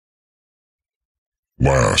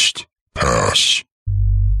Last Pass.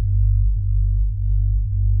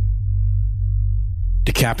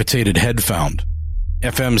 Decapitated head found.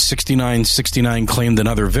 FM 6969 claimed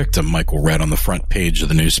another victim, Michael read on the front page of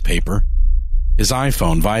the newspaper. His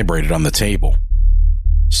iPhone vibrated on the table.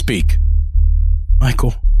 Speak.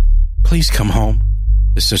 Michael, please come home,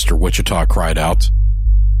 his sister Wichita cried out.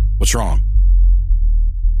 What's wrong?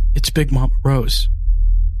 It's Big Mama Rose.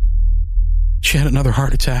 She had another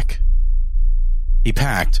heart attack. He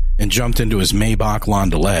packed and jumped into his Maybach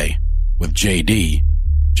Landaulet with J.D.,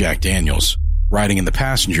 Jack Daniels, riding in the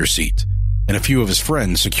passenger seat, and a few of his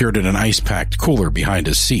friends secured in an ice-packed cooler behind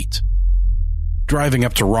his seat. Driving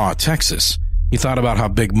up to Raw, Texas, he thought about how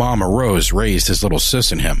Big Mama Rose raised his little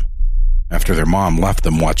sis and him after their mom left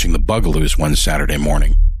them watching the Bugaloos one Saturday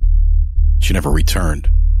morning. She never returned.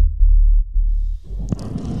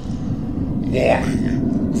 Warning.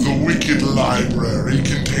 The Wicked Library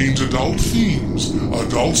contains adult themes,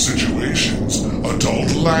 adult situations,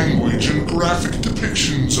 adult language, and graphic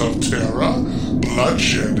depictions of terror,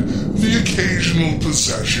 bloodshed, the occasional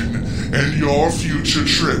possession, and your future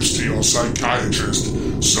trips to your psychiatrist,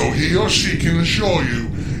 so he or she can assure you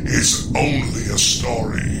it's only a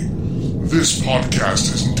story. This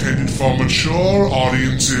podcast is intended for mature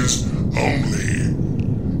audiences only.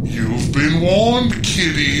 You've been warned,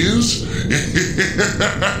 kiddies.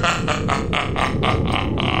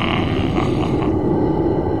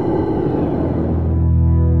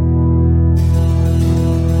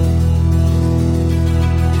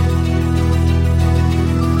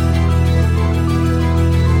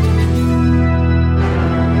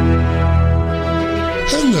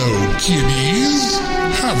 Hello, kiddies.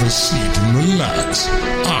 Have a seat and relax.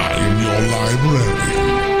 I am your librarian.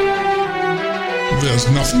 There's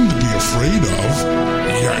nothing to be afraid of,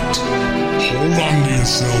 yet. Hold on to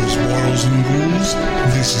yourselves, boys and ghouls.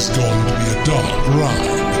 This is going to be a dark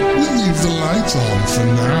ride. We'll leave the lights on for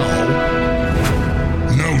now.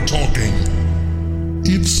 No talking.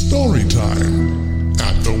 It's story time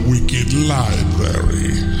at the Wicked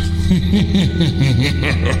Library.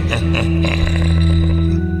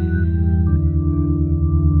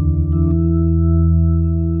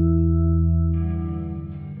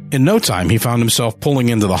 In no time, he found himself pulling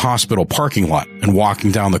into the hospital parking lot and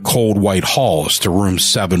walking down the cold white halls to room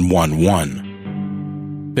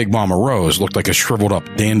 711. Big Mama Rose looked like a shriveled-up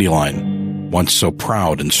dandelion, once so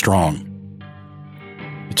proud and strong.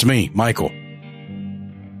 It's me, Michael.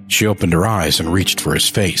 She opened her eyes and reached for his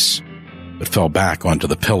face, but fell back onto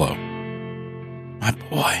the pillow. My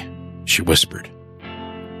boy, she whispered.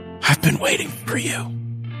 I've been waiting for you.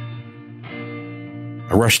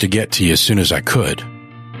 I rushed to get to you as soon as I could.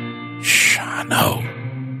 Shh, I know.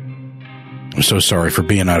 I'm so sorry for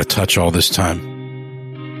being out of touch all this time.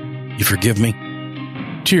 You forgive me?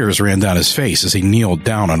 Tears ran down his face as he kneeled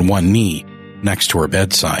down on one knee next to her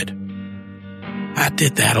bedside. I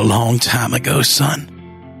did that a long time ago, son.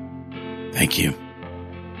 Thank you.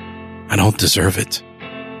 I don't deserve it.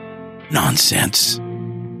 Nonsense.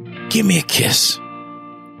 Give me a kiss.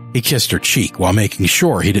 He kissed her cheek while making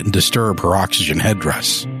sure he didn't disturb her oxygen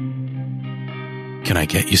headdress. Can I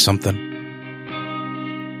get you something?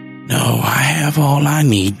 No, I have all I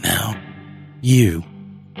need now. You.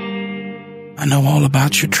 I know all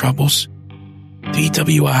about your troubles.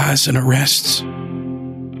 DWIs and arrests.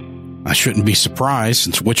 I shouldn't be surprised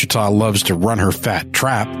since Wichita loves to run her fat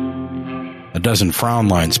trap. A dozen frown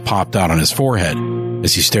lines popped out on his forehead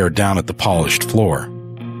as he stared down at the polished floor.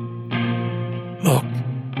 Look,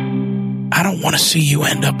 I don't want to see you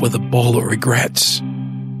end up with a bowl of regrets.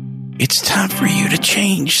 It's time for you to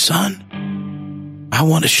change, son. I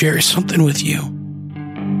want to share something with you.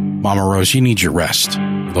 Mama Rose, you need your rest.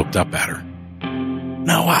 He looked up at her.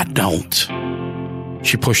 No, I don't.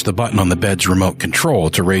 She pushed the button on the bed's remote control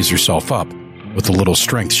to raise herself up with the little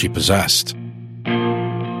strength she possessed.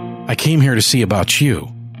 I came here to see about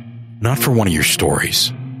you, not for one of your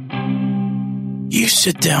stories. You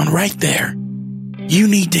sit down right there. You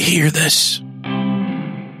need to hear this.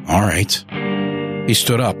 All right. He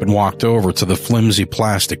stood up and walked over to the flimsy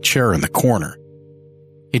plastic chair in the corner.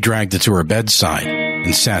 He dragged it to her bedside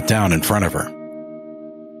and sat down in front of her.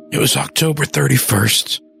 It was October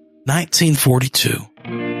 31st, 1942.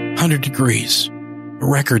 100 degrees. A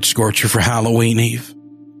record scorcher for Halloween Eve.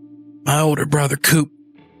 My older brother, Coop,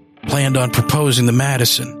 planned on proposing to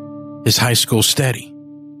Madison, his high school steady.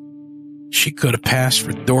 She could have passed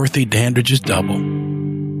for Dorothy Dandridge's double.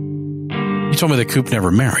 He told me that Coop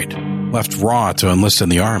never married. Left raw to enlist in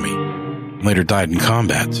the army, and later died in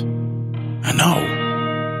combat. I know,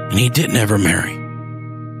 and he didn't ever marry.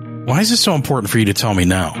 Why is it so important for you to tell me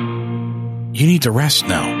now? You need to rest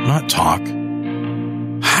now, not talk.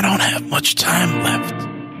 I don't have much time left.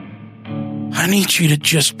 I need you to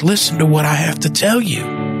just listen to what I have to tell you.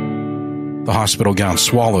 The hospital gown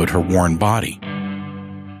swallowed her worn body.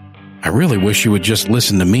 I really wish you would just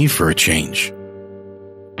listen to me for a change.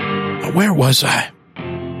 Where was I?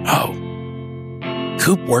 Oh.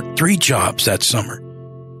 Coop worked 3 jobs that summer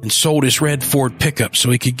and sold his red Ford pickup so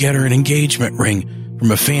he could get her an engagement ring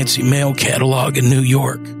from a fancy mail catalog in New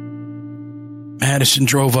York. Madison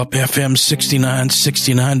drove up FM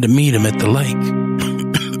 6969 to meet him at the lake.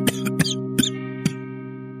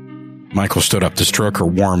 Michael stood up to stroke her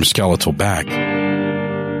warm skeletal back.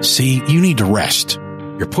 See, you need to rest.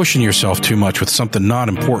 You're pushing yourself too much with something not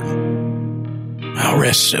important. I'll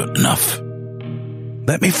rest soon enough.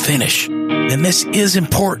 Let me finish, and this is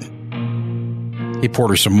important. He poured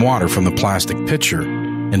her some water from the plastic pitcher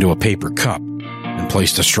into a paper cup and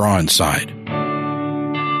placed a straw inside.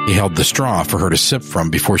 He held the straw for her to sip from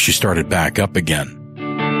before she started back up again.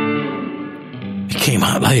 It came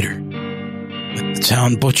out later that the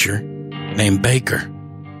town butcher, named Baker,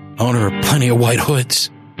 owner of plenty of white hoods,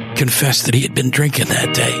 confessed that he had been drinking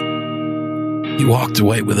that day. He walked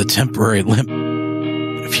away with a temporary limp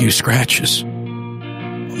and a few scratches.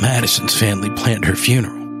 Madison's family planned her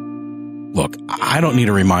funeral. Look, I don't need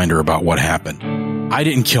a reminder about what happened. I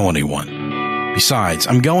didn't kill anyone. Besides,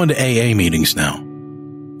 I'm going to AA meetings now.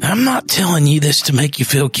 I'm not telling you this to make you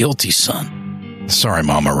feel guilty, son. Sorry,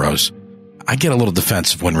 Mama Rose. I get a little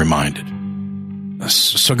defensive when reminded.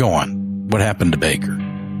 So go on. What happened to Baker?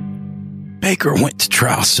 Baker went to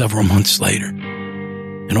trial several months later.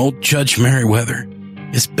 And old Judge Merriweather,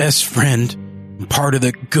 his best friend and part of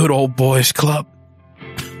the good old boys club,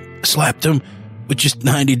 slapped him with just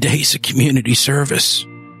 90 days of community service.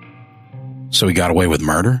 So he got away with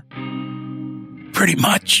murder? Pretty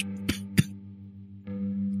much.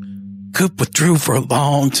 Coop withdrew for a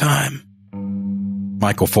long time.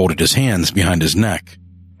 Michael folded his hands behind his neck.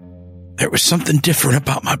 There was something different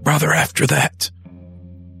about my brother after that.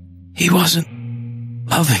 He wasn't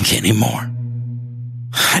loving anymore.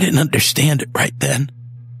 I didn't understand it right then.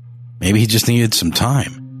 Maybe he just needed some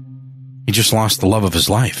time. He just lost the love of his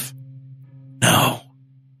life. No.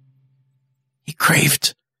 He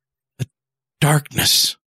craved the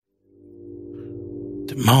darkness.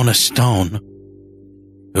 Demona Stone.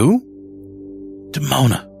 Who?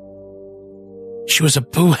 Demona. She was a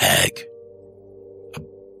boo hag. A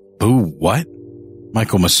boo what?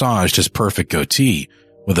 Michael massaged his perfect goatee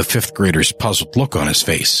with a 5th grader's puzzled look on his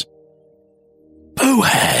face. Boo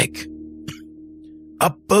hag. A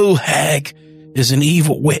boo hag is an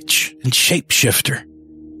evil witch and shapeshifter.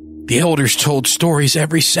 The elders told stories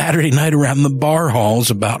every Saturday night around the bar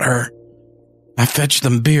halls about her. I fetched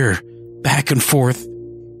them beer back and forth,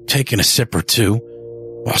 taking a sip or two,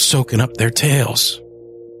 while soaking up their tales.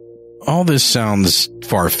 All this sounds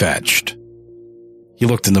far-fetched. He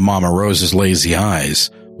looked into Mama Rose's lazy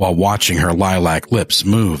eyes while watching her lilac lips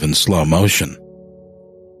move in slow motion.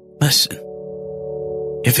 Listen,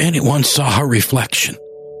 if anyone saw her reflection,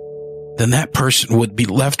 then that person would be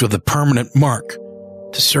left with a permanent mark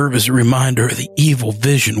to serve as a reminder of the evil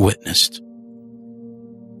vision witnessed.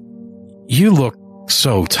 You look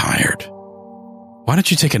so tired. Why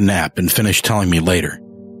don't you take a nap and finish telling me later?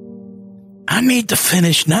 I need to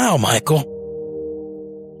finish now, Michael.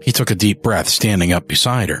 He took a deep breath, standing up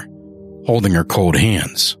beside her, holding her cold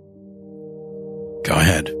hands. Go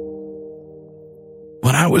ahead.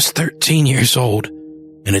 When I was 13 years old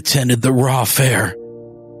and attended the Raw Fair,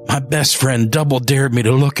 my best friend double dared me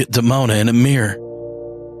to look at Demona in a mirror.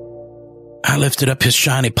 I lifted up his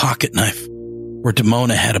shiny pocket knife where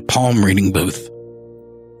Demona had a palm reading booth.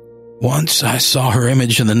 Once I saw her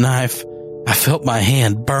image in the knife, I felt my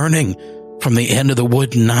hand burning from the end of the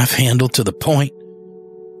wooden knife handle to the point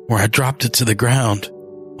where I dropped it to the ground,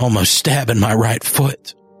 almost stabbing my right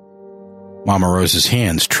foot. Mama Rose's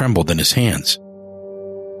hands trembled in his hands.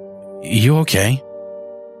 You okay?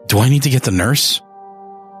 Do I need to get the nurse?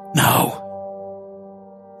 No.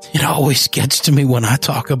 It always gets to me when I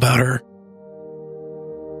talk about her.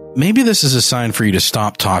 Maybe this is a sign for you to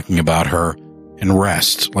stop talking about her and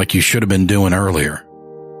rest like you should have been doing earlier.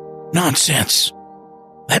 Nonsense.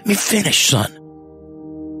 Let me finish, son.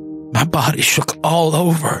 My body shook all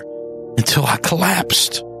over until I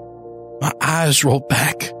collapsed. My eyes rolled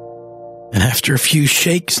back, and after a few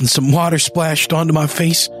shakes and some water splashed onto my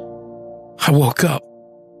face, I woke up.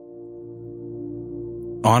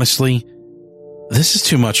 Honestly, this is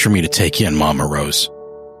too much for me to take in, Mama Rose.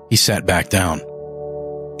 He sat back down.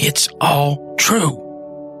 It's all true.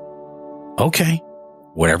 Okay,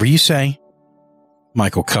 whatever you say.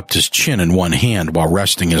 Michael cupped his chin in one hand while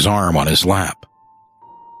resting his arm on his lap.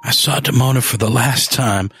 I saw Damona for the last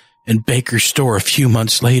time in Baker's store a few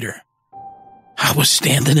months later. I was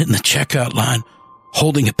standing in the checkout line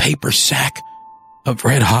holding a paper sack of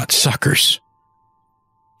red-hot suckers.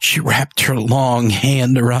 She wrapped her long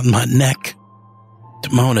hand around my neck.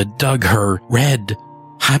 Damona dug her red,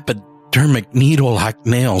 hypodermic needle-like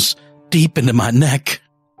nails deep into my neck.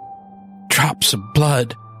 Drops of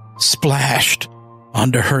blood splashed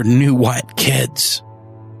onto her new white kids.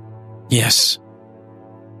 Yes,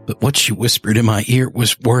 but what she whispered in my ear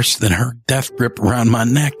was worse than her death grip around my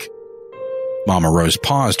neck. Mama Rose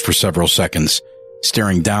paused for several seconds,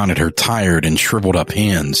 staring down at her tired and shriveled up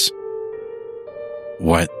hands.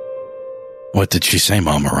 What did she say,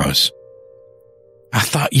 Mama Rose? I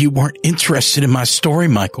thought you weren't interested in my story,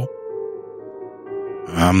 Michael.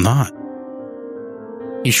 I'm not.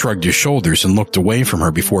 He shrugged his shoulders and looked away from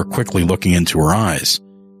her before quickly looking into her eyes,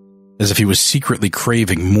 as if he was secretly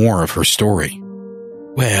craving more of her story.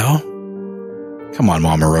 Well, come on,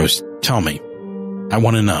 Mama Rose, tell me. I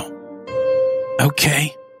want to know.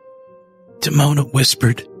 Okay. Damona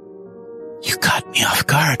whispered, You caught me off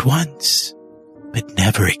guard once, but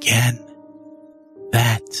never again.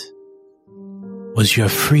 That was your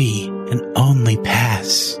free and only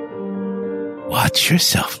pass. Watch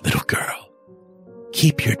yourself, little girl.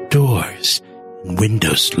 Keep your doors and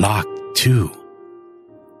windows locked, too.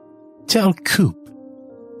 Tell Coop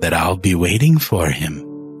that I'll be waiting for him.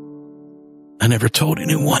 I never told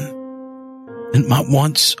anyone, and my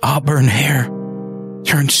once auburn hair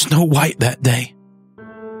turned snow white that day.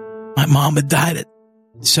 My mom had dyed it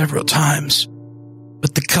several times,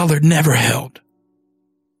 but the color never held.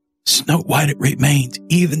 Snow white it remained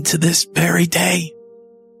even to this very day.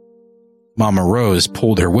 Mama Rose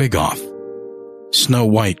pulled her wig off. Snow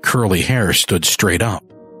white curly hair stood straight up.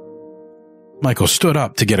 Michael stood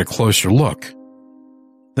up to get a closer look,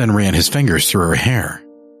 then ran his fingers through her hair.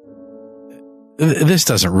 This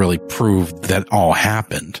doesn't really prove that all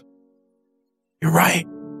happened. You're right.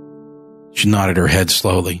 She nodded her head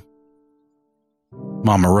slowly.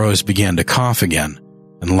 Mama Rose began to cough again,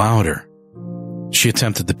 and louder. She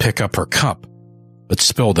attempted to pick up her cup, but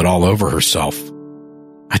spilled it all over herself.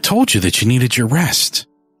 I told you that you needed your rest.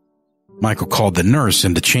 Michael called the nurse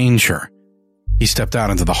in to change her. He stepped out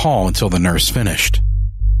into the hall until the nurse finished.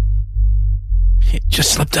 It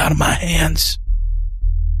just slipped out of my hands.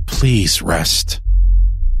 Please rest.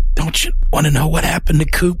 Don't you want to know what happened to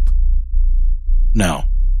Coop? No.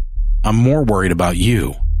 I'm more worried about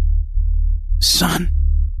you. Son,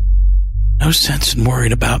 no sense in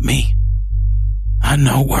worrying about me. I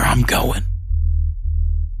know where I'm going.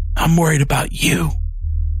 I'm worried about you.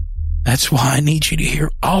 That's why I need you to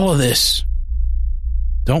hear all of this.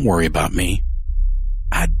 Don't worry about me.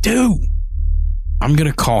 I do. I'm going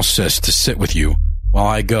to call Sis to sit with you while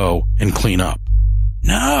I go and clean up.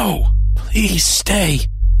 No, please stay.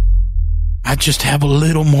 I just have a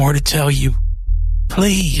little more to tell you.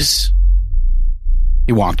 Please.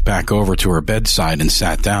 He walked back over to her bedside and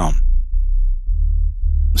sat down.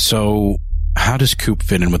 So, how does Coop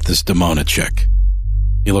fit in with this Damona chick?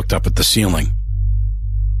 He looked up at the ceiling.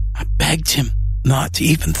 I begged him not to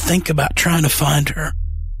even think about trying to find her,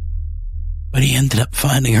 but he ended up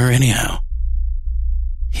finding her anyhow.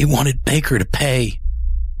 He wanted Baker to pay.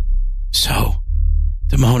 So,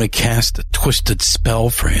 Damona cast a twisted spell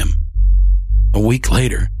for him. A week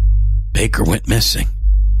later, Baker went missing.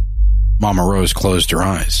 Mama Rose closed her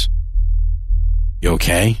eyes. You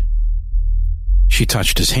okay? She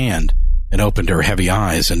touched his hand and opened her heavy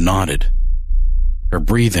eyes and nodded. Her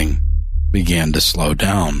breathing began to slow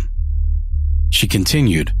down. She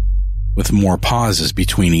continued, with more pauses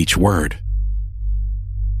between each word.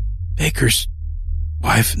 Baker's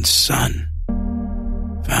wife and son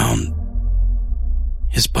found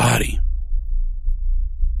his body.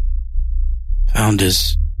 Found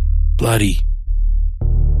his bloody,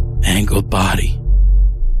 mangled body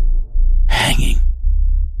hanging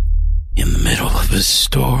in the middle of his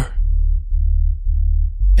store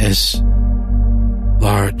as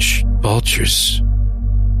large vultures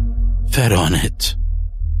fed on it.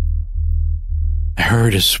 I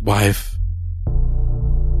heard his wife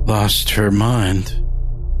lost her mind,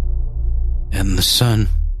 and the son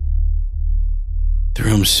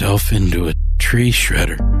threw himself into a tree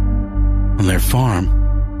shredder on their farm.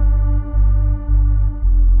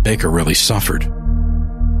 Baker really suffered.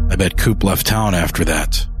 I bet Coop left town after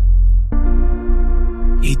that.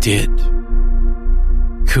 He did.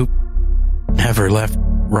 Coop never left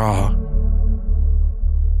Raw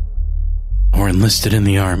or enlisted in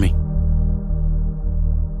the army.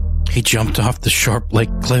 He jumped off the Sharp Lake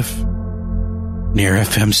Cliff near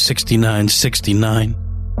FM 6969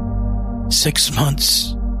 6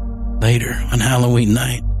 months Later, on Halloween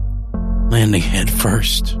night, landing head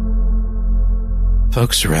first.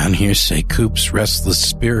 Folks around here say Coop's restless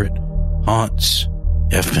spirit haunts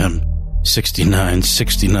FM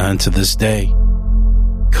 6969 to this day,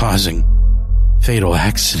 causing fatal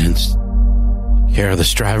accidents. Care of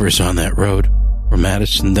the drivers on that road where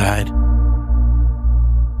Madison died.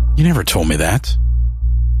 You never told me that.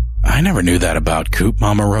 I never knew that about Coop,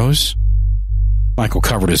 Mama Rose. Michael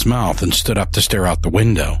covered his mouth and stood up to stare out the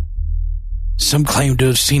window. Some claim to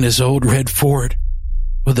have seen his old red Ford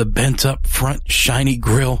with a bent-up front shiny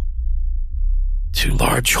grille, 2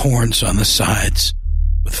 large horns on the sides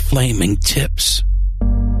with flaming tips.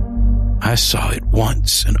 I saw it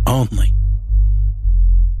once and only.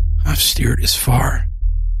 I've steered as far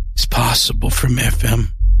as possible from FM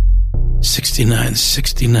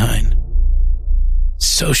 6969.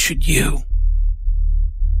 So should you.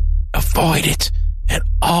 Avoid it at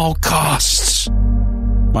all costs.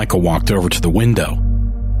 Michael walked over to the window.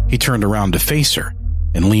 He turned around to face her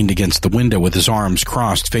and leaned against the window with his arms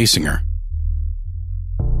crossed facing her.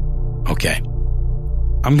 Okay,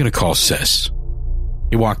 I'm gonna call Sis.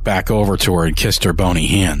 He walked back over to her and kissed her bony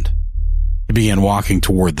hand. He began walking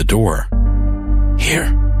toward the door. Here,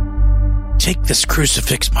 take this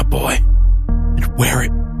crucifix, my boy, and wear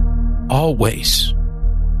it always.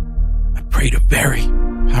 I prayed a very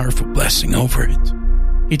powerful blessing over it.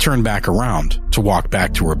 He turned back around to walk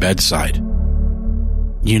back to her bedside.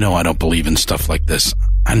 You know I don't believe in stuff like this.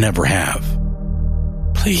 I never have.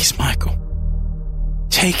 Please, Michael,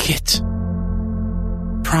 take it.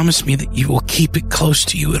 Promise me that you will keep it close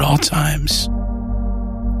to you at all times.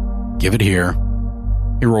 Give it here.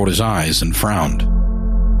 He rolled his eyes and frowned.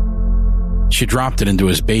 She dropped it into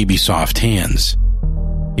his baby-soft hands.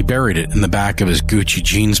 He buried it in the back of his Gucci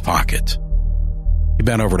jeans pocket. He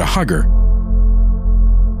bent over to hug her,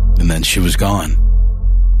 and then she was gone.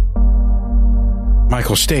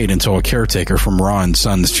 Michael stayed until a caretaker from Ron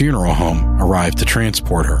Son's funeral home arrived to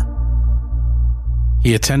transport her.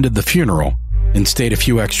 He attended the funeral and stayed a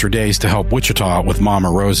few extra days to help Wichita with Mama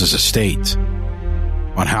Rose's estate.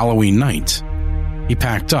 On Halloween night, he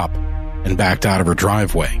packed up and backed out of her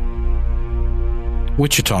driveway.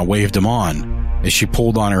 Wichita waved him on as she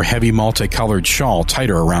pulled on her heavy multicolored shawl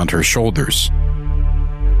tighter around her shoulders.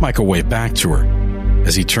 Michael waved back to her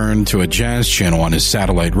as he turned to a jazz channel on his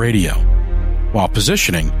satellite radio, while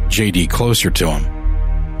positioning JD closer to him.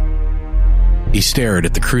 He stared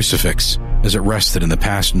at the crucifix as it rested in the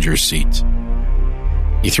passenger seat.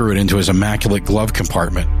 He threw it into his immaculate glove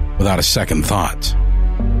compartment without a second thought.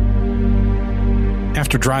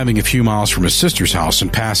 After driving a few miles from his sister's house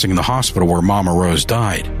and passing the hospital where Mama Rose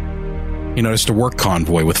died, he noticed a work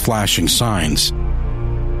convoy with flashing signs.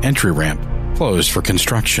 Entry ramp closed for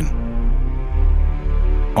construction.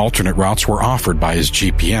 Alternate routes were offered by his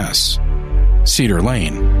GPS. Cedar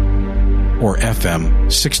Lane, or FM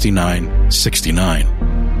 6969.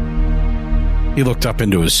 He looked up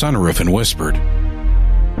into his sunroof and whispered,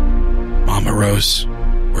 Mama Rose,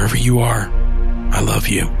 wherever you are, I love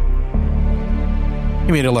you.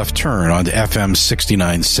 He made a left turn onto FM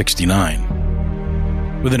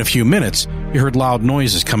 6969. Within a few minutes, he heard loud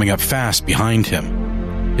noises coming up fast behind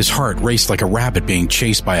him. His heart raced like a rabbit being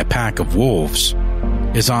chased by a pack of wolves.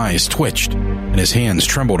 His eyes twitched, and his hands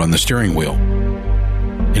trembled on the steering wheel.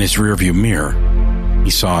 In his rearview mirror, he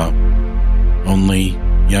saw only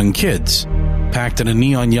young kids packed in a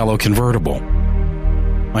neon yellow convertible.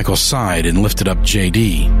 Michael sighed and lifted up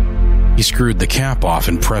JD. He screwed the cap off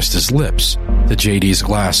and pressed his lips to JD's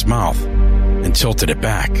glass mouth and tilted it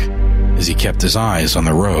back as he kept his eyes on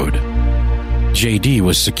the road. JD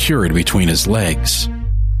was secured between his legs.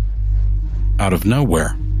 Out of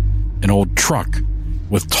nowhere, an old truck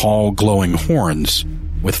with tall glowing horns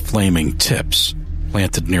with flaming tips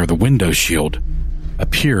planted near the window shield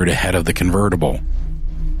appeared ahead of the convertible.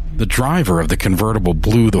 The driver of the convertible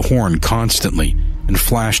blew the horn constantly and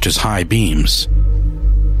flashed his high beams.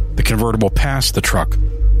 The convertible passed the truck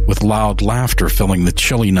with loud laughter filling the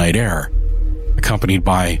chilly night air, accompanied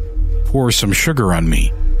by "Pour Some Sugar on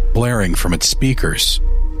Me" blaring from its speakers.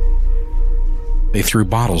 They threw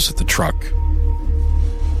bottles at the truck.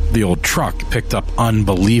 The old truck picked up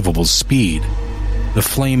unbelievable speed. The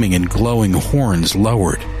flaming and glowing horns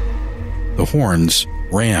lowered. The horns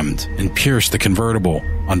rammed and pierced the convertible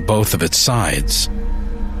on both of its sides.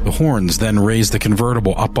 The horns then raised the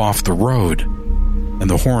convertible up off the road, and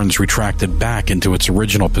the horns retracted back into its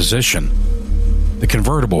original position. The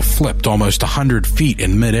convertible flipped almost 100 feet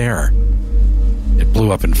in midair. It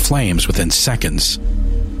blew up in flames within seconds.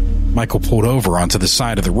 Michael pulled over onto the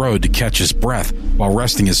side of the road to catch his breath while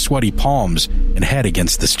resting his sweaty palms and head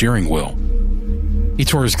against the steering wheel. He He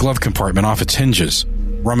tore his glove compartment off its hinges,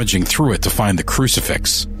 rummaging through it to find the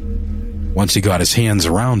crucifix. Once he got his hands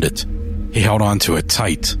around it, he held onto it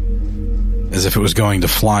tight, as if it was going to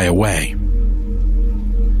fly away.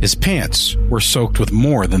 His pants were soaked with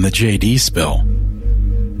more than the JD spill.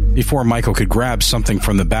 Before Michael could grab something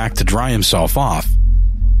from the back to dry himself off,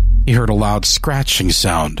 he heard a loud scratching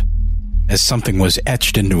sound as something was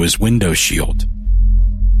etched into his window shield.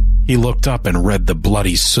 He looked up and read the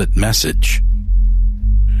bloody soot message.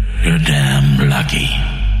 You're damn lucky.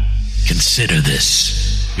 Consider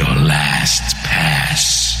this your last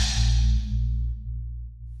pass.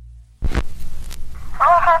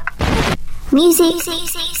 Music,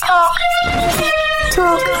 talk,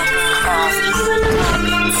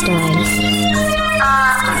 stories,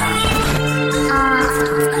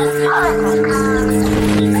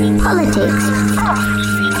 politics.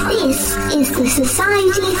 This is the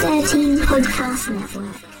Society 13 Podcast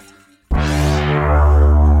Network.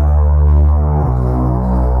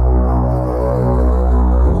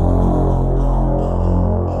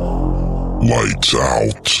 Lights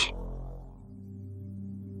out.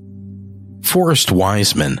 Forrest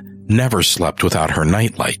Wiseman never slept without her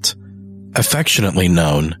nightlight, affectionately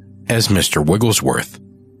known as Mr. Wigglesworth,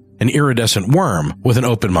 an iridescent worm with an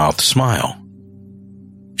open-mouthed smile.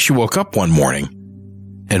 She woke up one morning,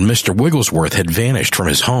 and Mr. Wigglesworth had vanished from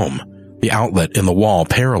his home, the outlet in the wall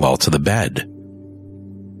parallel to the bed.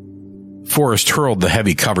 Forrest hurled the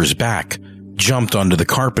heavy covers back, jumped onto the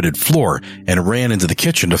carpeted floor, and ran into the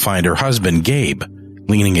kitchen to find her husband, Gabe,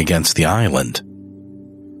 leaning against the island.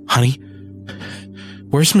 "Honey,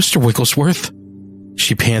 where's Mr. Wigglesworth?"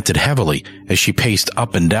 She panted heavily as she paced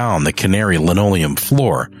up and down the canary linoleum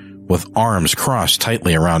floor with arms crossed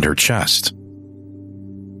tightly around her chest.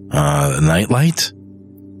 The nightlight?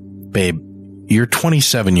 Babe, you're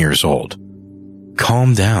 27 years old.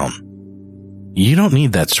 Calm down. You don't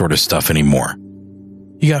need that sort of stuff anymore.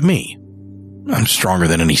 You got me. I'm stronger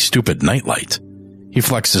than any stupid nightlight. He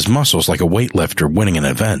flexed his muscles like a weightlifter winning an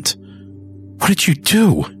event. What did you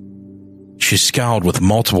do? She scowled with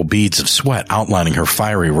multiple beads of sweat outlining her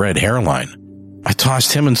fiery red hairline. I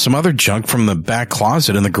tossed him and some other junk from the back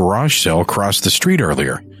closet in the garage sale across the street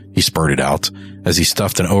earlier, he spurted out as he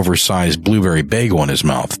stuffed an oversized blueberry bagel in his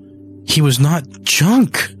mouth. He was not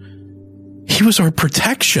junk. He was our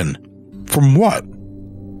protection. From what?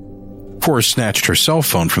 Forrest snatched her cell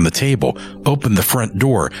phone from the table, opened the front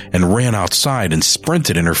door, and ran outside and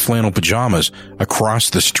sprinted in her flannel pajamas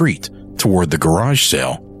across the street toward the garage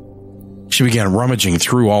sale. She began rummaging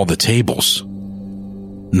through all the tables.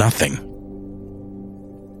 Nothing.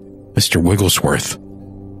 Mr. Wigglesworth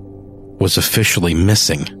was officially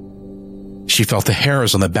missing. She felt the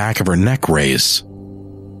hairs on the back of her neck raise.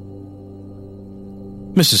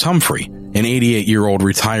 Mrs. Humphrey, an 88-year-old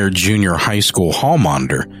retired junior high school hall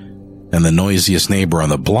monitor and the noisiest neighbor on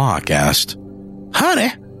the block, asked,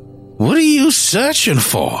 "Honey, what are you searching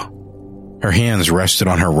for?" Her hands rested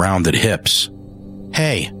on her rounded hips.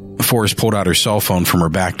 "Hey," Forrest pulled out her cell phone from her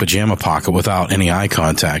back pajama pocket without any eye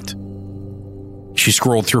contact. She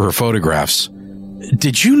scrolled through her photographs.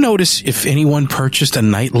 "Did you notice if anyone purchased a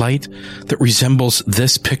nightlight that resembles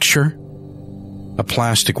this picture?" A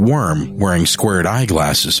plastic worm wearing squared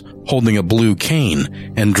eyeglasses, holding a blue cane,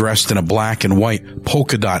 and dressed in a black and white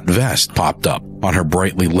polka dot vest popped up on her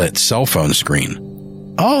brightly lit cell phone screen.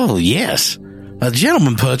 "Oh, yes. A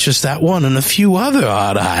gentleman purchased that one and a few other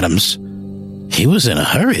odd items. He was in a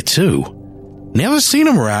hurry, too. Never seen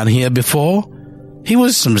him around here before. He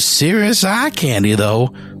was some serious eye candy, though.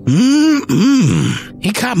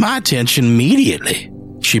 He caught my attention immediately."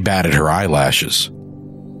 She batted her eyelashes.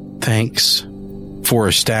 "Thanks."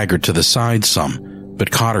 Forrest staggered to the side some,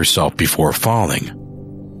 but caught herself before falling.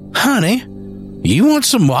 "Honey, you want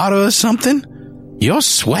some water or something? You're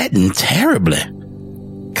sweating terribly.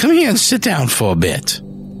 Come here and sit down for a bit."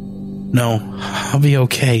 "No, I'll be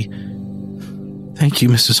okay. Thank you,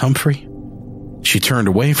 Mrs. Humphrey." She turned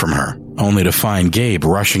away from her, only to find Gabe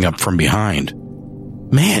rushing up from behind.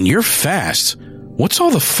 "Man, you're fast. What's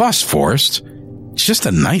all the fuss, Forrest? It's just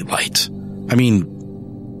a nightlight. I mean,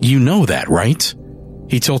 you know that, right?"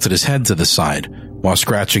 He tilted his head to the side while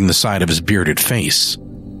scratching the side of his bearded face.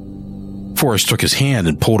 Forrest took his hand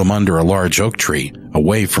and pulled him under a large oak tree,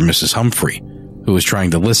 away from Mrs. Humphrey, who was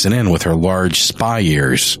trying to listen in with her large spy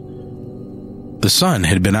ears. The sun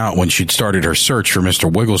had been out when she'd started her search for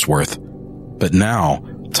Mr. Wigglesworth, but now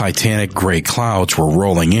titanic gray clouds were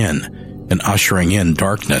rolling in and ushering in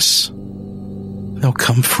darkness. "They'll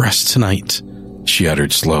come for us tonight," she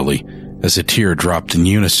uttered slowly as a tear dropped in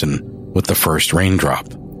unison with the first raindrop.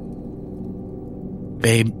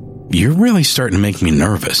 "Babe, you're really starting to make me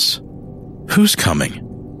nervous." Who's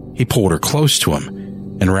coming? He pulled her close to him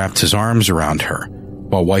and wrapped his arms around her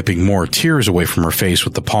while wiping more tears away from her face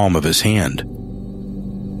with the palm of his hand.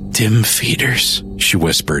 Dim feeders, she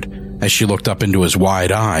whispered as she looked up into his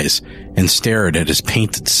wide eyes and stared at his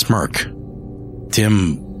painted smirk.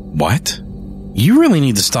 Dim what? You really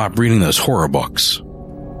need to stop reading those horror books.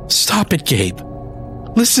 Stop it, Gabe.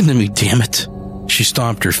 Listen to me, damn it. She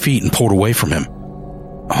stomped her feet and pulled away from him.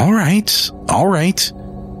 All right.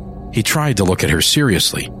 He tried to look at her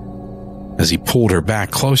seriously as he pulled her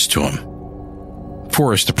back close to him.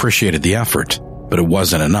 Forrest appreciated the effort, but it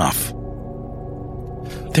wasn't enough.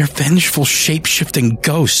 They're vengeful, shape-shifting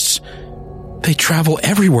ghosts. They travel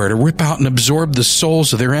everywhere to rip out and absorb the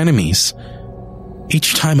souls of their enemies.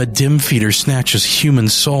 Each time a dim feeder snatches human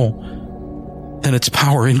soul, then its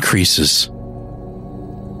power increases.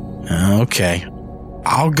 Okay,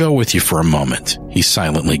 I'll go with you for a moment, he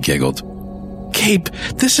silently giggled. Gabe,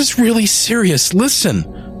 this is really serious.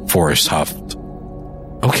 Listen, Forrest huffed.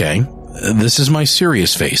 Okay, this is my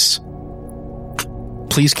serious face.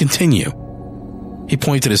 Please continue. He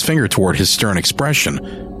pointed his finger toward his stern expression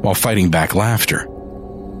while fighting back laughter.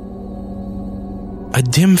 A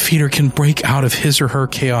dim feeder can break out of his or her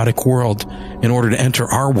chaotic world in order to enter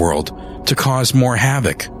our world to cause more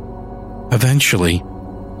havoc. Eventually,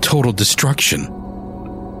 total destruction.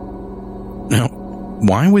 Now,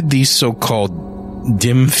 why would these so-called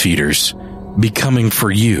dim feeders be coming for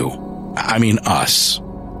you? I mean us.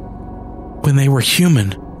 When they were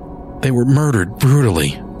human, they were murdered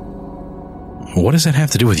brutally. What does that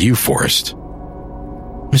have to do with you, Forrest?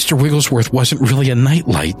 Mr. Wigglesworth wasn't really a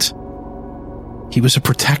nightlight. He was a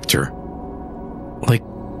protector, like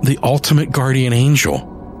the ultimate guardian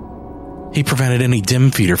angel. He prevented any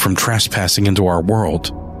dim feeder from trespassing into our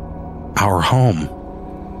world, our home.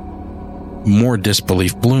 More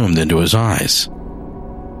disbelief bloomed into his eyes.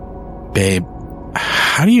 Babe,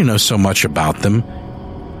 how do you know so much about them?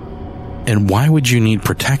 And why would you need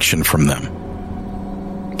protection from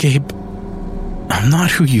them? Gabe, I'm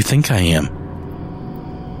not who you think I am.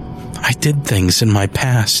 I did things in my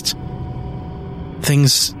past.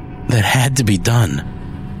 Things that had to be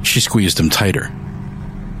done. She squeezed him tighter.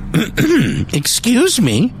 Excuse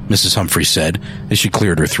me, Mrs. Humphrey said as she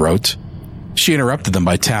cleared her throat. She interrupted them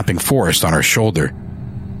by tapping Forrest on her shoulder.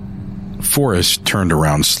 Forrest turned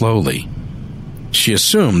around slowly. She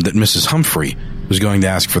assumed that Mrs. Humphrey was going to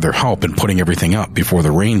ask for their help in putting everything up before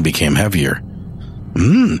the rain became heavier.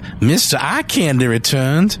 Mr. Eye Candy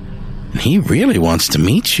returned, and he really wants to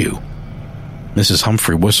meet you. Mrs.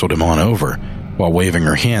 Humphrey whistled him on over while waving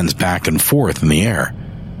her hands back and forth in the air,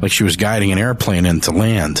 like she was guiding an airplane into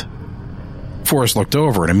land. Forrest looked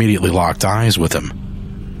over and immediately locked eyes with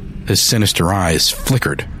him. His sinister eyes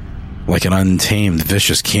flickered like an untamed,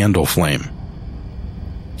 vicious candle flame.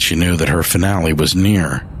 She knew that her finale was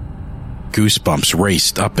near. Goosebumps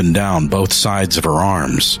raced up and down both sides of her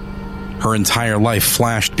arms. Her entire life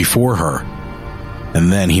flashed before her,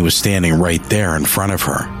 and then he was standing right there in front of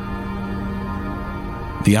her.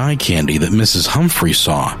 The eye candy that Mrs. Humphrey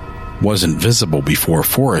saw wasn't visible before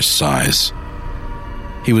Forrest's eyes.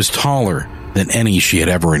 He was taller than any she had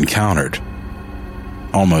ever encountered.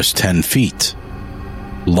 Almost 10 feet.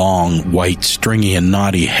 Long, white, stringy, and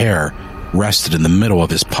knotty hair rested in the middle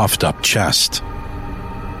of his puffed-up chest.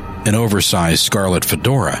 An oversized scarlet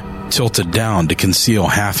fedora tilted down to conceal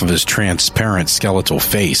half of his transparent skeletal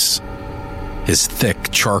face. His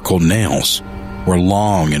thick charcoal nails were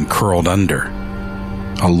long and curled under.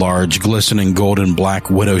 A large, glistening golden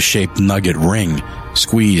black widow-shaped nugget ring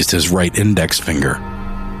squeezed his right index finger.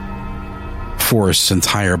 Forrest's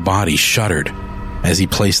entire body shuddered as he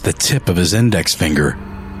placed the tip of his index finger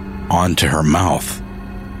onto her mouth.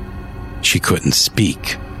 She couldn't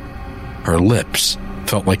speak. Her lips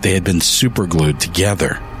felt like they had been superglued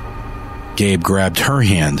together. Gabe grabbed her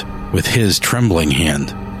hand with his trembling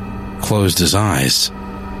hand, closed his eyes,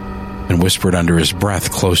 and whispered under his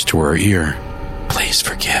breath close to her ear, "Please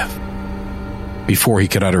forgive." Before he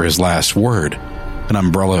could utter his last word, an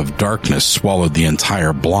umbrella of darkness swallowed the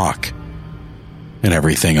entire block and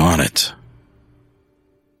everything on it.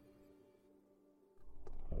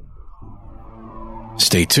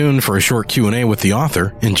 Stay tuned for a short Q&A with the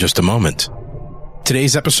author in just a moment.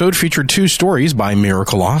 Today's episode featured 2 stories by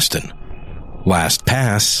Miracle Austin, Last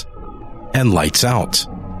Pass and Lights Out.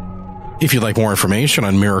 If you'd like more information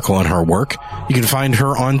on Miracle and her work, you can find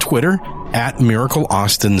her on Twitter at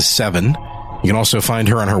MiracleAustin7. You can also find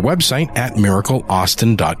her on her website at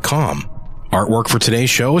miracleaustin.com. Artwork for today's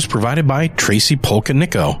show is provided by Tracy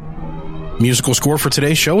Polka-Nico. Musical score for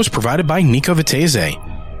today's show is provided by Nico Vitese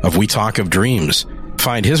of We Talk of Dreams.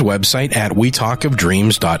 Find his website at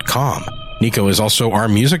wetalkofdreams.com. Nico is also our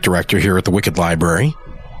music director here at the Wicked Library.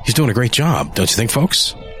 He's doing a great job, don't you think,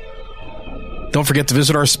 folks? Don't forget to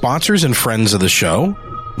visit our sponsors and friends of the show,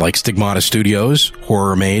 like Stigmata Studios,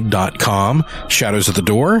 HorrorMade.com, Shadows at the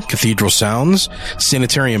Door, Cathedral Sounds,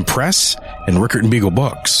 Sanitarium Press, and Rickert and Beagle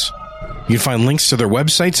Books. You can find links to their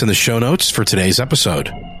websites in the show notes for today's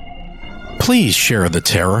episode. Please share the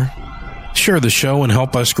terror. Share the show and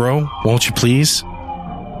help us grow, won't you please?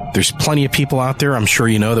 There's plenty of people out there, I'm sure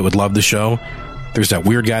you know, that would love the show. There's that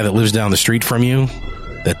weird guy that lives down the street from you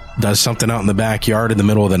that does something out in the backyard in the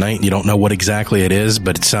middle of the night and you don't know what exactly it is,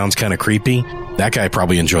 but it sounds kind of creepy. That guy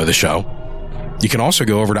probably enjoy the show. You can also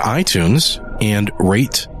go over to iTunes and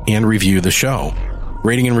rate and review the show.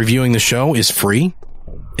 Rating and reviewing the show is free.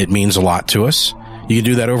 It means a lot to us. You can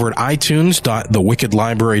do that over at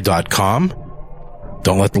itunes.thewickedlibrary.com.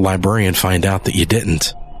 Don't let the librarian find out that you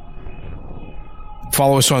didn't.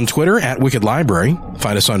 Follow us on Twitter at Wicked Library.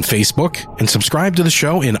 Find us on Facebook and subscribe to the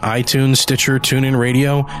show in iTunes, Stitcher, TuneIn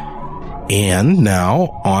Radio, and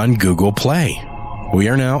now on Google Play. We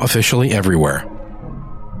are now officially everywhere.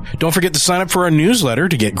 Don't forget to sign up for our newsletter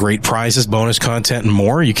to get great prizes, bonus content, and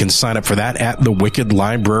more. You can sign up for that at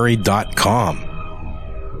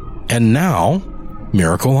thewickedlibrary.com. And now,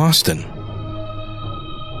 Miracle Austin.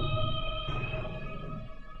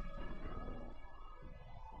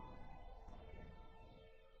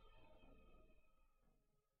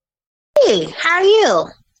 Hey, how are you?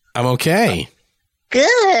 I'm okay.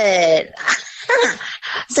 Good.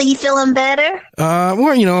 So you feeling better?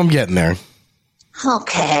 Well, I'm getting there.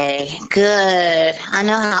 Okay, good. I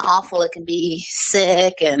know how awful it can be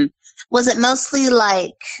sick, and was it mostly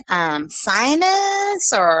like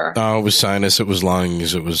sinus or? Oh, it was sinus. It was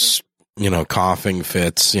lungs. It was coughing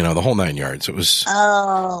fits. The whole 9 yards. It was.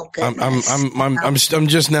 Oh, goodness. I'm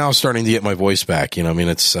just now starting to get my voice back.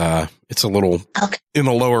 It's a little in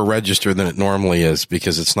the lower register than it normally is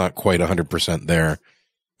because it's not quite 100% there.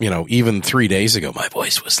 Even 3 days ago, my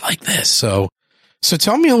voice was like this. So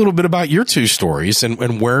tell me a little bit about your two stories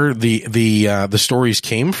and where the stories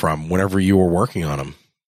came from whenever you were working on them.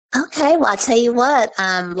 Okay, well, I'll tell you what,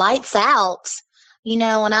 lights out. When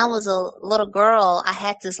I was a little girl, I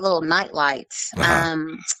had this little night light.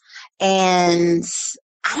 And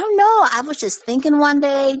I don't know, I was just thinking one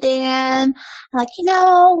day, Dan, like,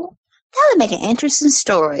 that would make an interesting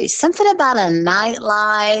story. Something about a night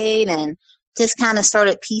light, and just kind of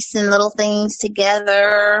started piecing little things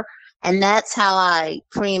together. And that's how I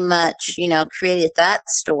pretty much, created that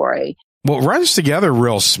story. Well, it runs together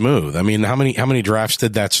real smooth. I mean, how many drafts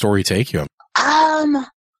did that story take you?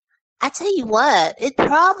 I tell you what, it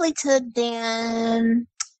probably took Dan,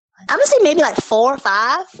 I'm going to say maybe like 4 or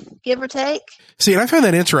 5, give or take. See, and I find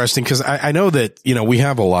that interesting because I know that, we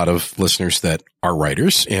have a lot of listeners that are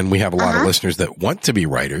writers and we have a lot of listeners that want to be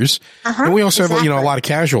writers. And we also have, a lot of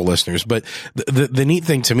casual listeners. But the neat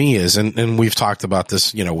thing to me is, and we've talked about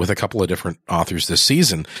this, with a couple of different authors this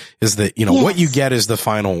season, is that, what you get is the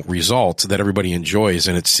final result that everybody enjoys.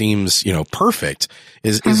 And it seems, perfect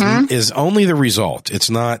is only the result. It's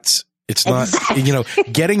not,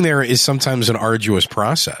 getting there is sometimes an arduous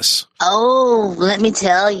process. Oh, let me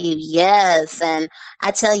tell you, yes. And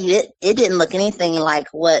I tell you, it didn't look anything like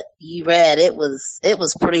what you read. It was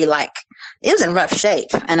pretty it was in rough shape.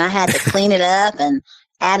 And I had to clean it up and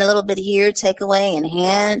add a little bit here, take away,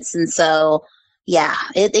 enhance. And so, yeah,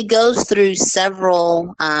 it goes through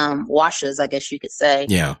several washes, I guess you could say.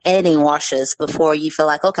 Yeah. Editing washes before you feel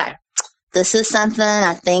like, okay, this is something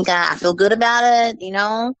I think I feel good about it,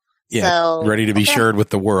 Yeah, so, ready to be shared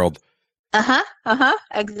with the world.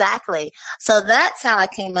 Exactly. So that's how I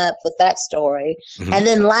came up with that story. And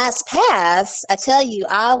then Last Pass, I tell you,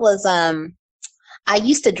 I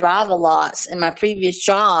used to drive a lot in my previous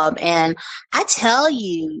job. And I tell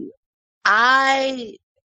you, I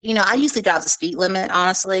usually drive the speed limit,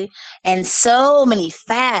 honestly. And so many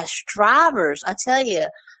fast drivers, I tell you,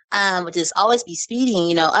 would just always be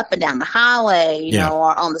speeding, up and down the highway,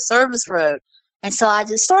 or on the service road. And so I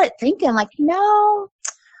just started thinking, like,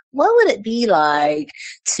 what would it be like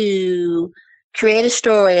to create a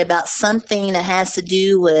story about something that has to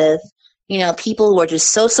do with, people who are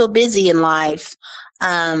just so busy in life,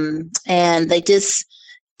 and they just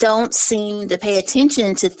don't seem to pay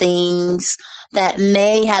attention to things that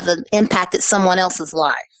may have impacted someone else's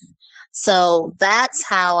life. So that's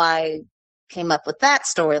how I came up with that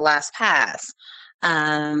story, Last Pass.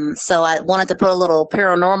 So I wanted to put a little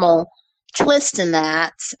paranormal twist in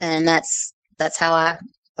that, and that's how I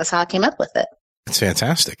came up with it. It's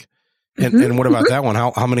fantastic. And what about that one?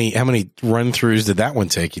 How many run throughs did that one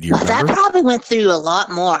take you? Do you remember? That probably went through a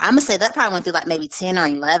lot more. I'm gonna say that probably went through like maybe 10 or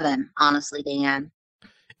 11. Honestly, Dan.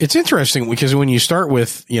 It's interesting because when you start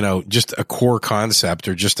with, just a core concept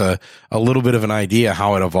or just a little bit of an idea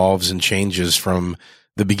how it evolves and changes from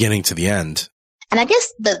the beginning to the end. And I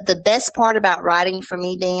guess the best part about writing for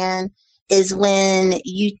me, Dan, is when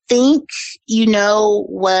you think you know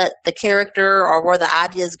what the character or where the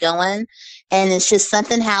idea is going, and it's just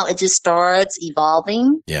something how it just starts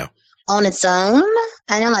evolving. Yeah. On its own,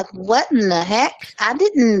 and I'm like, what in the heck? I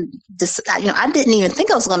didn't even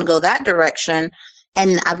think I was going to go that direction.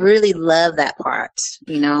 And I really love that part,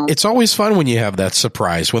 It's always fun when you have that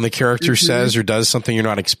surprise, when the character says or does something you're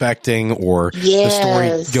not expecting, or the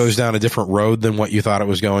story goes down a different road than what you thought it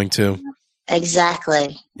was going to.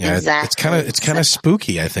 Exactly. Yeah, exactly. It's kind of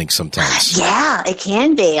spooky, I think, sometimes. Yeah, it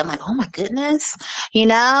can be. I'm like, oh my goodness, or,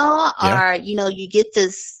 you get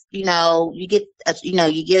this, you get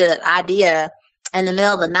an idea in the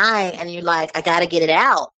middle of the night and you're like, I got to get it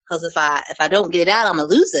out. Because if I don't get it out, I'm going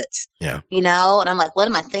to lose it. Yeah. And I'm like, what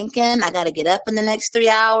am I thinking? I got to get up in the next 3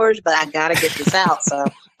 hours, but I got to get this out. So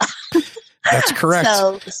that's correct.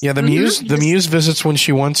 The muse visits when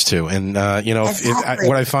she wants to. And, exactly.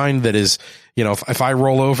 what I find that is, if I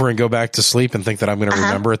roll over and go back to sleep and think that I'm going to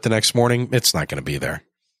remember it the next morning, it's not going to be there.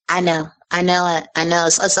 I know it.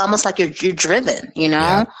 It's almost like you're driven,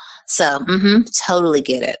 Yeah. So, totally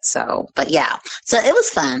get it. So, but yeah, so it was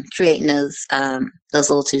fun creating those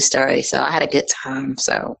little 2 stories. So I had a good time.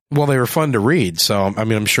 So, well, they were fun to read. So,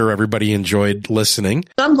 I'm sure everybody enjoyed listening.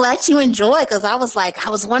 So I'm glad you enjoyed, because I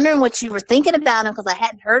was wondering what you were thinking about him, because I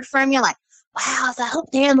hadn't heard from you. Like, wow, I hope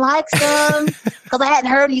Dan likes them, because I hadn't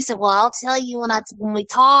heard. You said, well, I'll tell you when we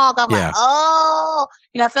talk. I'm like, oh,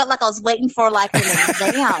 I felt like I was waiting for like an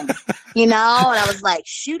exam, and I was like,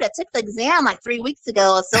 shoot, I took the exam like 3 weeks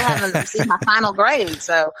ago. I still haven't received my final grade.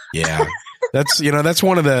 So yeah, that's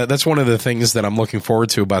one of the things that I'm looking forward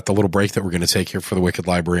to about the little break that we're going to take here for the Wicked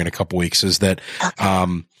Library in a couple weeks, is that,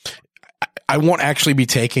 I won't actually be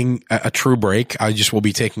taking a true break. I just will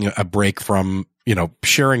be taking a break from,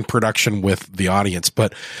 sharing production with the audience,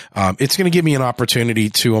 but, it's going to give me an opportunity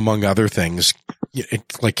to, among other things,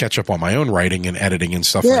 like catch up on my own writing and editing and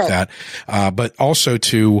stuff like that. But also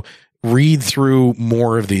to read through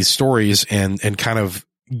more of these stories and kind of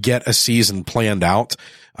get a season planned out.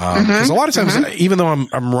 Cause a lot of times, even though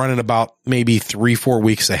I'm running about maybe 3-4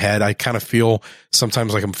 weeks ahead, I kind of feel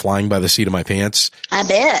sometimes like I'm flying by the seat of my pants. I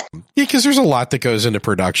bet. Yeah. Cause there's a lot that goes into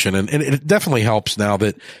production, and it definitely helps now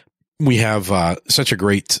that we have, such a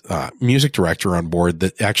great, music director on board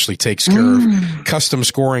that actually takes care of custom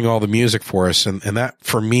scoring all the music for us. And that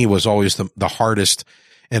for me was always the hardest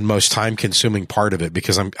and most time consuming part of it,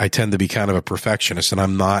 because I tend to be kind of a perfectionist, and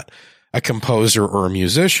I'm not a composer or a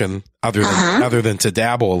musician other than to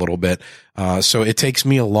dabble a little bit. So it takes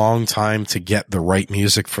me a long time to get the right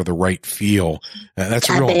music for the right feel. That's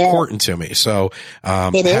real important to me. So,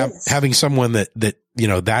 having someone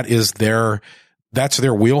that's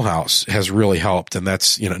their wheelhouse has really helped. And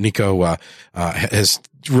that's, Nico, has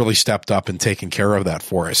really stepped up and taken care of that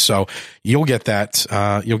for us. So you'll get that,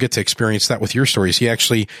 you'll get to experience that with your stories. He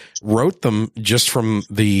actually wrote them just from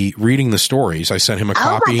reading the stories. I sent him a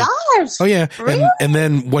copy. Oh my gosh. Oh yeah. Really? And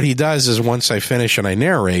then what he does is, once I finish and I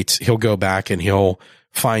narrate, he'll go back and he'll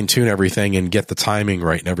fine tune everything and get the timing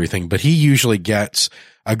right and everything. But he usually gets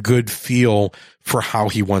a good feel for how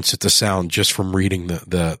he wants it to sound just from reading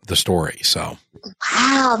the story. So.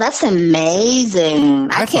 Wow, that's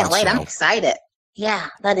amazing. I can't wait. So. I'm excited. Yeah,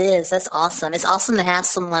 that's awesome. It's awesome to have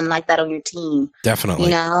someone like that on your team.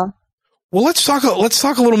 Definitely. Well, let's talk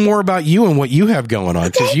a little more about you and what you have going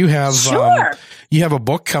on, because you have a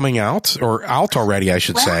book coming out, or out already, I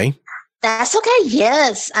should say. That's okay.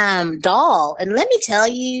 Yes. Doll. And let me tell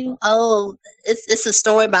you, it's a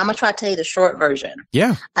story, but I'm going to try to tell you the short version.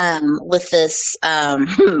 Yeah. With this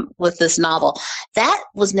novel that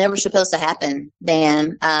was never supposed to happen,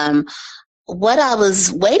 Dan. What I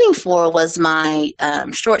was waiting for was my,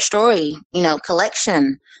 short story,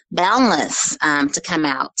 collection, Boundless, to come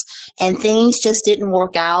out, and things just didn't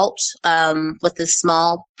work out, with this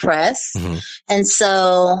small press. Mm-hmm. And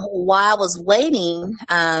so while I was waiting,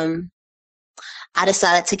 I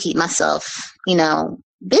decided to keep myself,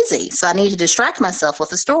 busy. So I needed to distract myself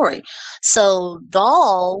with a story. So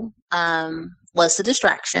Doll was the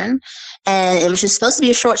distraction, and it was just supposed to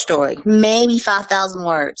be a short story, maybe 5,000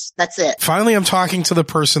 words. That's it. Finally, I'm talking to the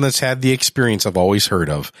person that's had the experience I've always heard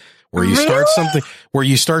of, where you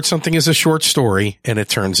start something as a short story and it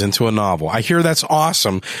turns into a novel. I hear that's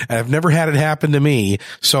awesome, and I've never had it happen to me.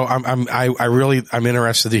 So I'm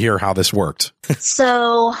interested to hear how this worked.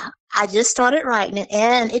 So I just started writing it,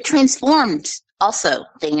 and it transformed also,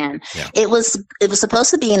 Dan. Yeah. It was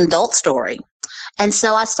supposed to be an adult story. And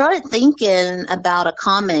so I started thinking about a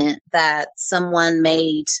comment that someone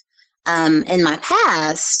made in my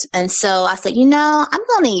past. And so I said, I'm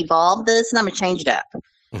going to evolve this and I'm going to change it up.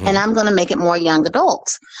 And I'm going to make it more young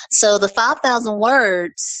adult. So the 5,000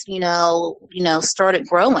 words, started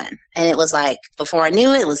growing. And it was like, before I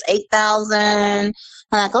knew it, it was 8,000. I'm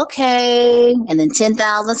like, okay. And then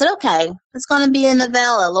 10,000. I said, okay, it's going to be a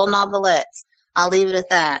novella, a little novelette. I'll leave it at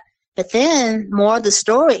that. But then more of the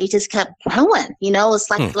story, it just kept growing. It's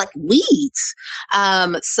like weeds.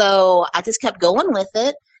 So I just kept going with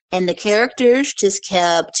it. And the characters just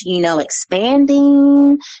kept,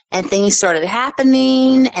 expanding and things started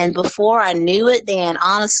happening. And before I knew it, Dan,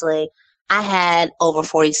 honestly, I had over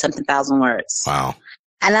 40-something thousand words. Wow.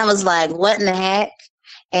 And I was like, what in the heck?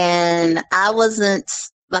 And I wasn't,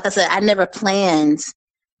 like I said, I never planned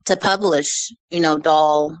to publish,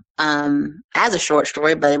 Doll as a short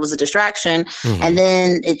story, but it was a distraction. And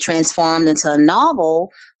then it transformed into a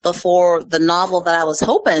novel before the novel that I was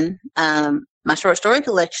hoping my short story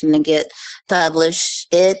collection to get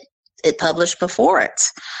published, it published before it.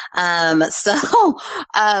 So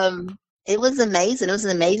it was amazing. It was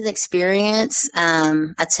an amazing experience.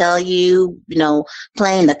 I tell you,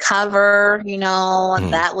 playing the cover,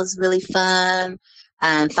 that was really fun.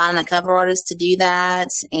 Finding a cover artist to do that.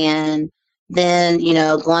 And then,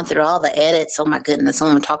 going through all the edits. Oh my goodness. I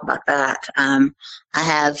want to talk about that. I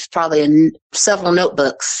have probably several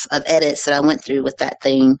notebooks of edits that I went through with that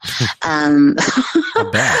thing.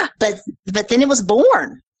 But then it was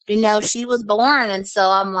born, she was born. And so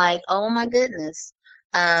I'm like, oh my goodness,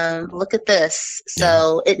 look at this.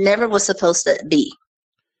 So it never was supposed to be.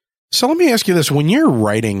 So let me ask you this. When you're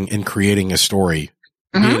writing and creating a story,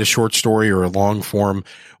 be it a short story or a long form,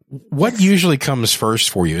 what usually comes first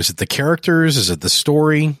for you? Is it the characters? Is it the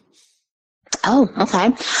story? Oh, okay.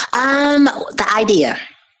 The idea.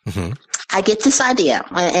 I get this idea,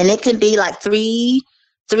 and it can be like three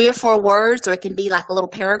or four words, or it can be like a little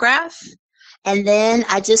paragraph. And then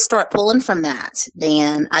I just start pulling from that.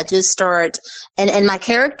 Then I just start, and my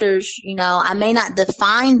characters, I may not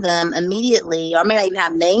define them immediately, or I may not even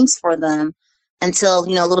have names for them until,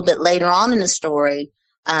 a little bit later on in the story.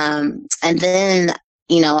 And then,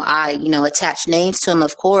 I, attach names to them,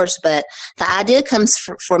 of course, but the idea comes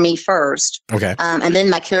for me first. Okay. And then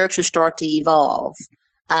my characters start to evolve.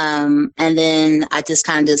 And then I just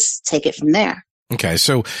kind of just take it from there. Okay.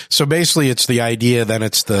 So basically it's the idea, then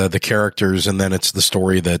it's the characters, and then it's the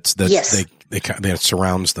story that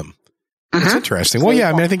surrounds them. That's interesting. Well, yeah,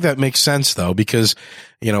 I mean, I think that makes sense though, because,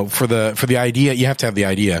 for the idea, you have to have the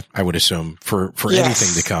idea, I would assume, for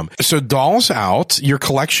anything to come. So Doll's out. Your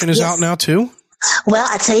collection is out now too? Well,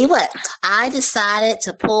 I tell you what, I decided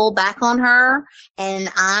to pull back on her,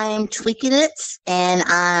 and I'm tweaking it, and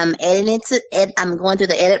I'm editing it. I'm going through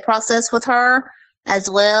the edit process with her as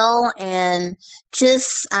well, and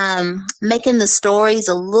just making the stories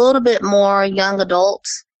a little bit more young adult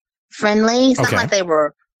friendly. It's not like they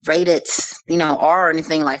were rated, R or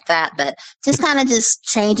anything like that, but just kind of just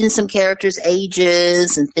changing some characters'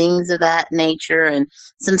 ages and things of that nature, and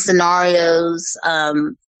some scenarios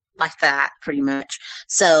like that, pretty much.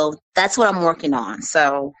 So that's what I'm working on.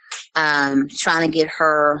 So trying to get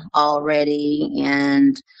her all ready,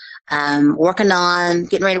 and getting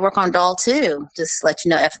ready to work on Doll too. Just let you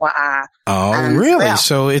know, FYI. Oh, really? Well,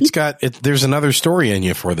 so there's another story in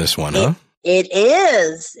you for this one, huh? It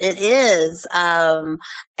is. And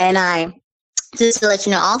I, just to let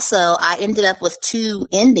you know also, I ended up with 2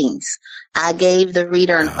 endings. I gave the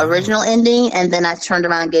reader an original ending, and then I turned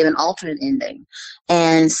around and gave an alternate ending.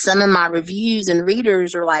 And some of my reviews and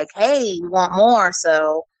readers are like, hey, we want more.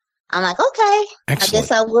 So I'm like, okay, excellent. I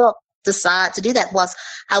guess I will decide to do that. Plus,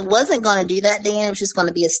 I wasn't going to do that then. It was just going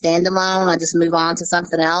to be a standalone. I just move on to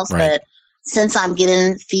something else. Right. But since I'm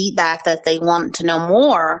getting feedback that they want to know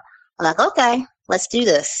more, I'm like, okay, let's do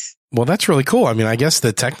this. Well, that's really cool. I mean, I guess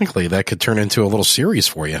that technically that could turn into a little series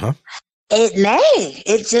for you, huh? It may.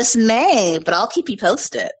 It just may, but I'll keep you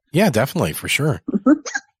posted. Yeah, definitely, for sure.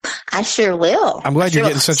 I sure will. I'm glad you're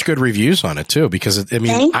getting such good reviews on it too, because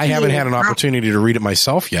I haven't had an opportunity to read it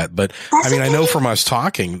myself yet, but I know from us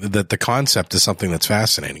talking that the concept is something that's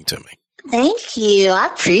fascinating to me. Thank you. I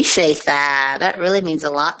appreciate that. That really means a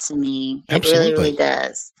lot to me. Absolutely. It really, really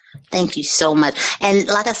does. Thank you so much. And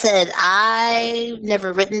like I said, I've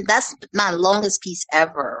never written, that's my longest piece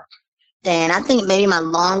ever. And I think maybe my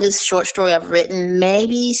longest short story I've written,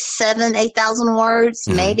 maybe 8,000 words,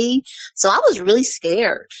 maybe. So I was really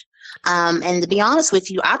scared. And to be honest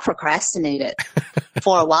with you, I procrastinated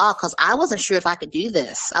for a while because I wasn't sure if I could do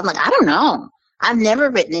this. I'm like, I don't know. I've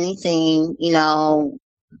never written anything,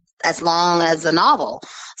 as long as a novel.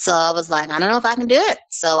 So I was like, I don't know if I can do it.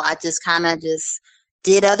 So I just kind of just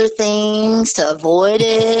did other things to avoid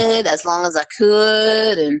it as long as I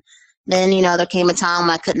could. And then, you know, there came a time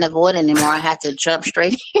when I couldn't avoid it anymore. I had to jump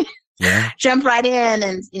straight in, jump right in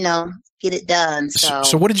and, you know, get it done.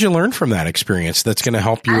 So what did you learn from that experience that's going to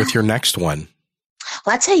help you with your next one?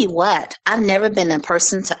 Well, I tell you what, I've never been a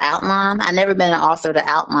person to outline. I've never been an author to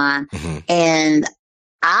outline. And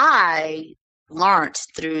I learned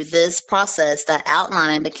through this process that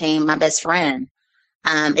outlining became my best friend.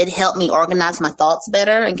 It helped me organize my thoughts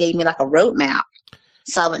better and gave me like a roadmap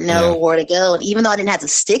so I would know where to go. And even though I didn't have to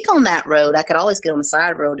stick on that road, I could always get on the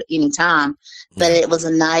side road at any time. But it was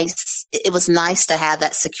nice to have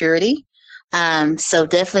that security. So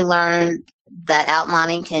definitely learned that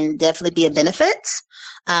outlining can definitely be a benefit,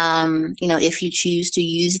 you know, if you choose to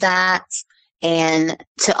use that. And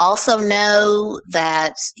to also know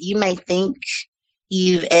that you may think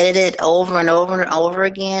you've edited over and over and over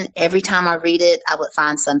again. Every time I read it, I would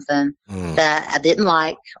find something that I didn't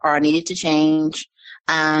like or I needed to change.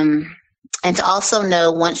 And to also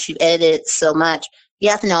know once you've edited so much, you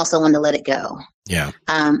have to know also when to let it go. Yeah.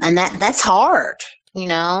 And that's hard. You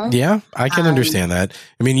know? Yeah, I can understand that.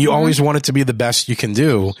 I mean, you always want it to be the best you can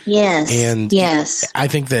do. Yes. And I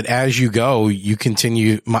think that as you go, you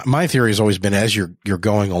continue. My theory has always been as you're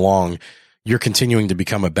going along, you're continuing to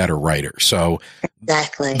become a better writer. So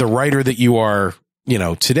exactly the writer that you are, you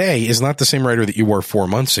know, today is not the same writer that you were 4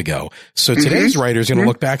 months ago. So today's writer is going to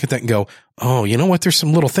look back at that and go, oh, you know what? There's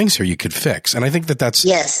some little things here you could fix. And I think that that's,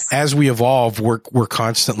 as we evolve, we're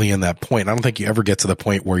constantly in that point. I don't think you ever get to the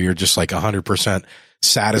point where you're just like 100%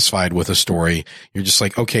 satisfied with a story. You're just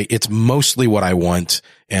like, okay, it's mostly what I want.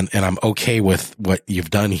 And I'm okay with what you've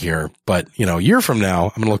done here. But, you know, a year from now,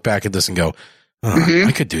 I'm going to look back at this and go, oh,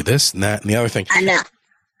 I could do this and that and the other thing. I know.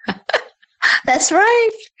 That's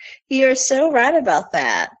right. You're so right about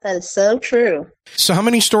that. That is so true. So how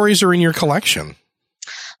many stories are in your collection?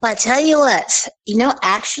 Well, I tell you what, you know,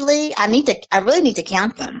 actually, I really need to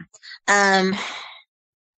count them. And,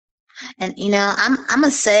 you know, I'm going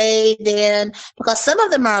to say then, because some of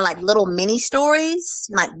them are like little mini stories,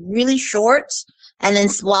 like really short. And then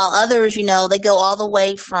while others, you know, they go all the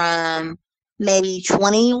way from maybe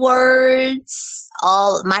 20 words,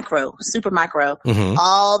 all micro, super micro,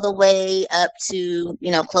 all the way up to,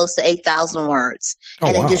 you know, close to 8,000 words.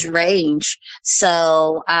 And it just range.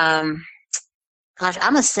 So, gosh,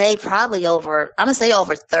 I'm going to say over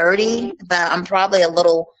 30, but it's probably a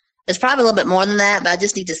little bit more than that, but I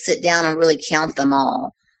just need to sit down and really count them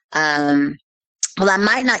all. Well, I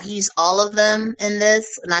might not use all of them in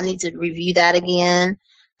this, and I need to review that again,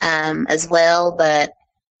 as well, but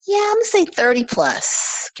yeah, I'm going to say 30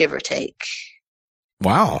 plus, give or take.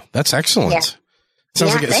 Wow. That's excellent. It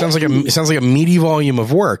sounds like a meaty volume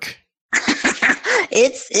of work.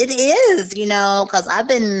 It is, you know, cause I've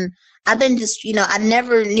been just, you know, I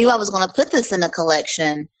never knew I was going to put this in a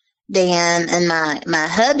collection. Dan and my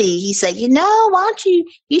hubby, he said, you know, why don't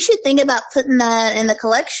you should think about putting that in the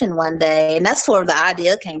collection one day. And that's where the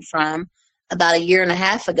idea came from about 1.5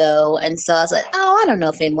 years ago. And so I was like, oh, I don't know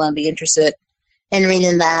if anyone would be interested in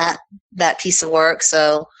reading that piece of work.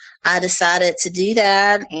 So I decided to do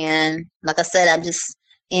that. And like I said, I'm just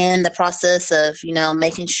in the process of, you know,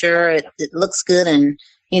 making sure it looks good and,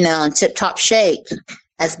 you know, in tip top shape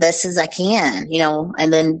as best as I can, you know,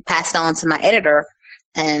 and then pass it on to my editor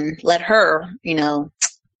and let her, you know,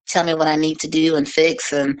 tell me what I need to do and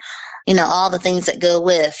fix and, you know, all the things that go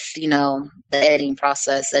with, you know, the editing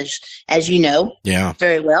process, as you know,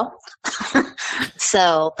 very well.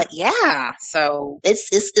 So, but yeah, so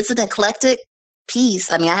it's an eclectic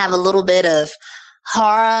piece. I mean, I have a little bit of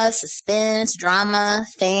horror, suspense, drama,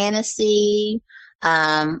 fantasy,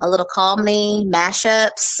 a little comedy,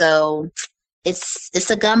 mashups. So it's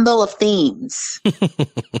a gumbo of themes.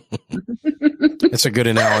 That's a good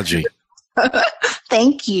analogy.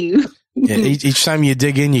 Thank you. Yeah, each time you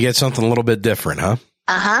dig in, you get something a little bit different,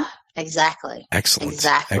 huh? Exactly. Excellent.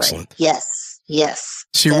 Exactly. Excellent. Yes.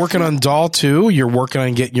 So you're working on Doll 2. You're working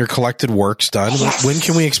on getting your collected works done. Yes. When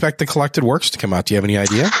can we expect the collected works to come out? Do you have any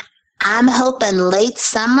idea? I'm hoping late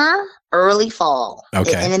summer, early fall.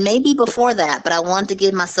 Okay. And it may be before that, but I want to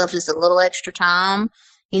give myself just a little extra time,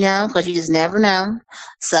 you know, because you just never know.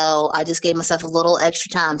 So I just gave myself a little extra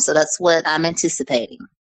time. So that's what I'm anticipating.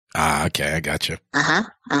 Okay. I got you.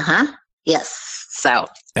 Yes. So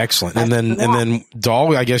excellent. And then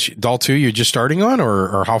Doll, I guess Doll 2, you're just starting on,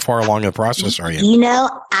 or how far along the process are you? You know,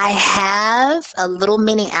 I have a little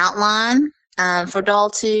mini outline, for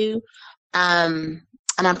Doll 2. I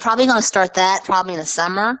And I'm probably going to start that probably in the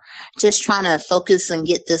summer, just trying to focus and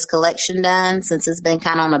get this collection done since it's been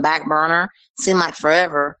kind of on the back burner. Seemed like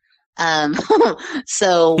forever.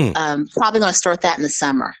 So probably going to start that in the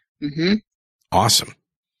summer. Mm-hmm. Awesome.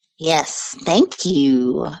 Yes, thank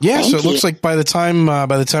you. Yeah, so it looks like by the time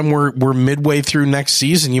we're midway through next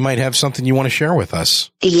season, you might have something you want to share with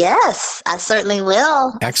us. Yes, I certainly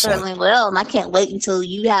will. Excellent. I certainly will, and I can't wait until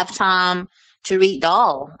you have time to read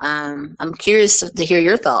Doll. I'm curious to hear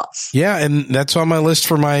your thoughts. Yeah, and that's on my list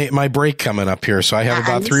for my break coming up here. So I have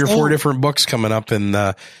about 3 or 4 different books coming up, and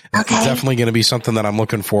it's definitely going to be something that I'm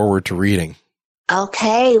looking forward to reading.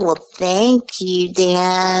 Okay, well, thank you,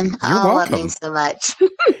 Dan. You're welcome. That means so much.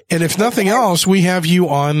 And if nothing else, we have you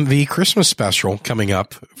on the Christmas special coming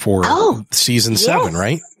up for season 7,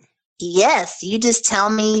 right? Yes, you just tell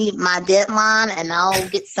me my deadline, and I'll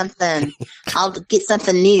get something. I'll get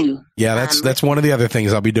something new. Yeah, that's one of the other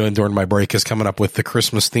things I'll be doing during my break is coming up with the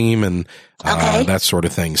Christmas theme and that sort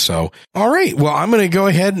of thing. So, all right, well, I'm going to go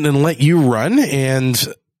ahead and let you run and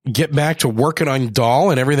get back to working on Doll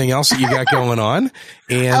and everything else that you got going on.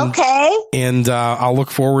 And, and I'll look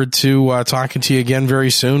forward to talking to you again very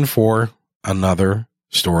soon for another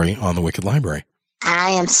story on the Wicked Library.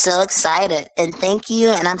 I am so excited, and thank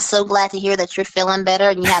you. And I'm so glad to hear that you're feeling better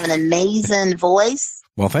and you have an amazing voice.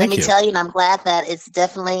 Well, thank you. Let me tell you, and I'm glad that it's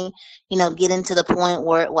definitely, getting to the point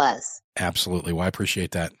where it was. Absolutely. Well, I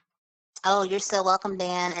appreciate that. Oh, you're so welcome,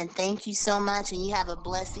 Dan. And thank you so much. And you have a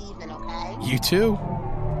blessed evening, okay? You too.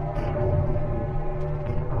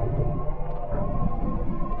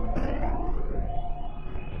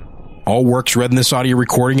 All works read in this audio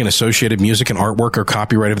recording and associated music and artwork are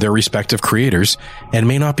copyright of their respective creators and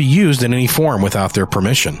may not be used in any form without their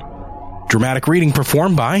permission. Dramatic reading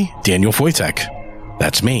performed by Daniel Foytek.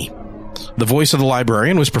 That's me. The voice of the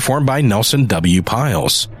librarian was performed by Nelson W.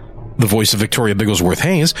 Piles. The voice of Victoria Bigglesworth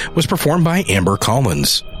Hayes was performed by Amber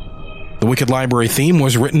Collins. The Wicked Library theme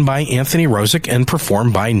was written by Anthony Rosick and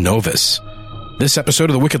performed by Novus. This episode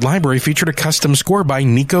of the Wicked Library featured a custom score by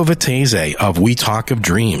Nico Vitese of We Talk of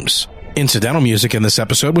Dreams. Incidental music in this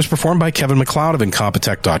episode was performed by Kevin MacLeod of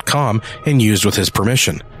Incompetech.com and used with his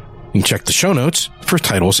permission. You can check the show notes for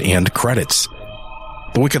titles and credits.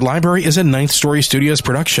 The Wicked Library is a Ninth Story Studios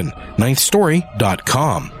production,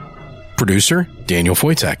 ninthstory.com. Producer, Daniel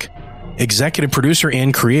Foytek. Executive producer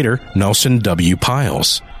and creator, Nelson W.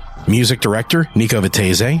 Piles. Music director, Nico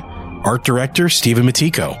Vitese. Art director, Stephen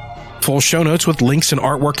Matiko. Full show notes with links and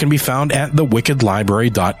artwork can be found at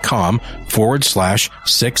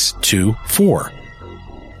thewickedlibrary.com/624.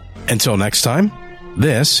 Until next time,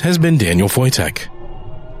 this has been Daniel Foytek.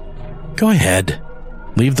 Go ahead.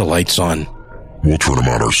 Leave the lights on. We'll turn them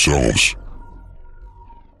on ourselves.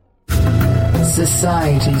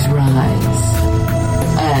 Societies rise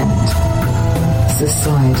and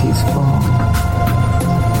societies fall.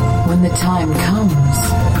 When the time comes,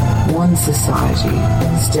 one society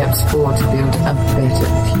steps forward to build a better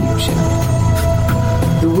future.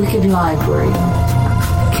 The Wicked Library,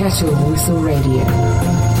 Kettle Whistle Radio,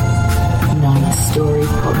 Ninth Story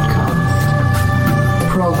Podcast,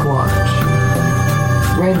 Prog Watch,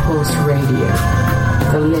 Red Horse Radio,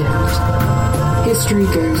 The Lift, History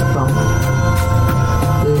Goes Bump,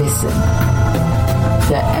 Listen,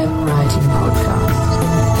 The M Writing Podcast,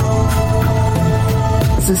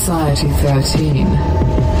 Society 13,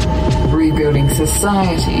 Rebuilding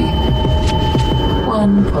Society,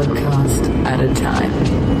 one podcast at a time.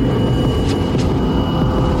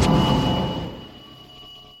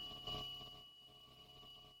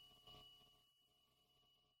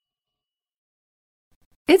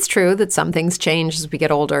 It's true that some things change as we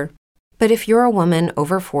get older. But if you're a woman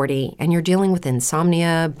over 40 and you're dealing with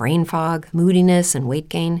insomnia, brain fog, moodiness, and weight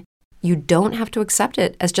gain, you don't have to accept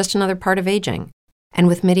it as just another part of aging. And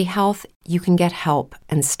with MIDI Health, you can get help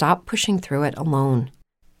and stop pushing through it alone.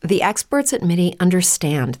 The experts at MIDI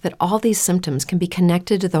understand that all these symptoms can be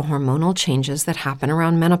connected to the hormonal changes that happen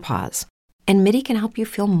around menopause, and MIDI can help you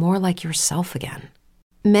feel more like yourself again.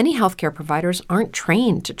 Many healthcare providers aren't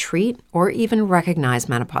trained to treat or even recognize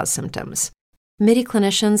menopause symptoms. MIDI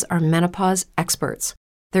clinicians are menopause experts.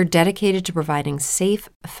 They're dedicated to providing safe,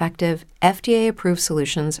 effective, FDA-approved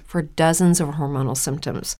solutions for dozens of hormonal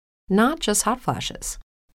symptoms, not just hot flashes.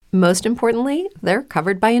 Most importantly, they're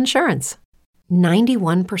covered by insurance.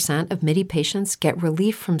 91% of MIDI patients get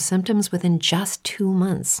relief from symptoms within just 2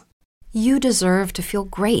 months. You deserve to feel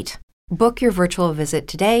great. Book your virtual visit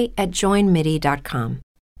today at joinmidi.com.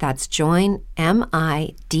 That's joinmidi.com.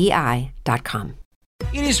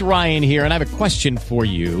 It is Ryan here, and I have a question for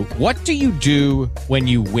you. What do you do when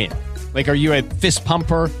you win? Like, are you a fist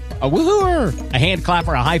pumper, a woohooer, a hand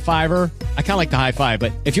clapper, a high fiver? I kind of like the high five,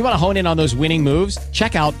 but if you want to hone in on those winning moves,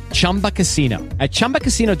 check out Chumba Casino. At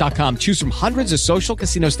ChumbaCasino.com, choose from hundreds of social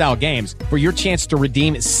casino style games for your chance to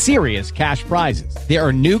redeem serious cash prizes. There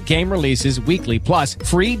are new game releases weekly, plus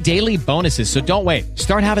free daily bonuses. So don't wait.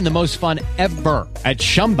 Start having the most fun ever at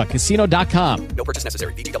ChumbaCasino.com. No purchase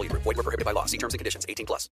necessary. VGW Group. Void where prohibited by law. See terms and conditions. 18+.